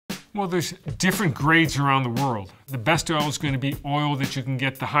Well, there's different grades around the world. The best oil is going to be oil that you can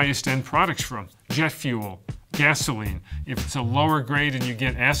get the highest end products from. Jet fuel, gasoline. If it's a lower grade and you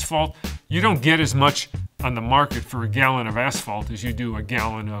get asphalt, you don't get as much on the market for a gallon of asphalt as you do a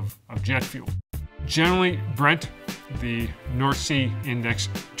gallon of jet fuel. Generally, Brent, the North Sea index,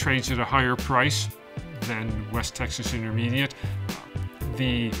 trades at a higher price than West Texas Intermediate.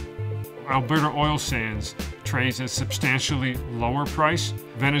 The Alberta oil sands trades at a substantially lower price.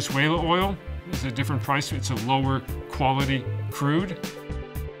 Venezuela oil is a different price. It's a lower quality crude.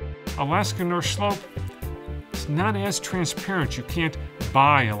 Alaska North Slope is not as transparent. You can't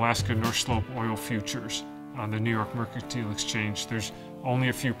buy Alaska North Slope oil futures on the New York Mercantile Exchange. There's only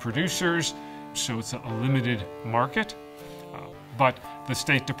a few producers, so it's a limited market. But the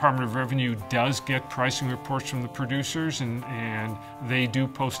State Department of Revenue does get pricing reports from the producers, and they do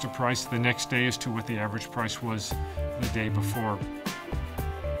post a price the next day as to what the average price was the day before.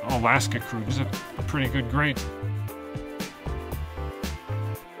 Alaska crude is a pretty good grade.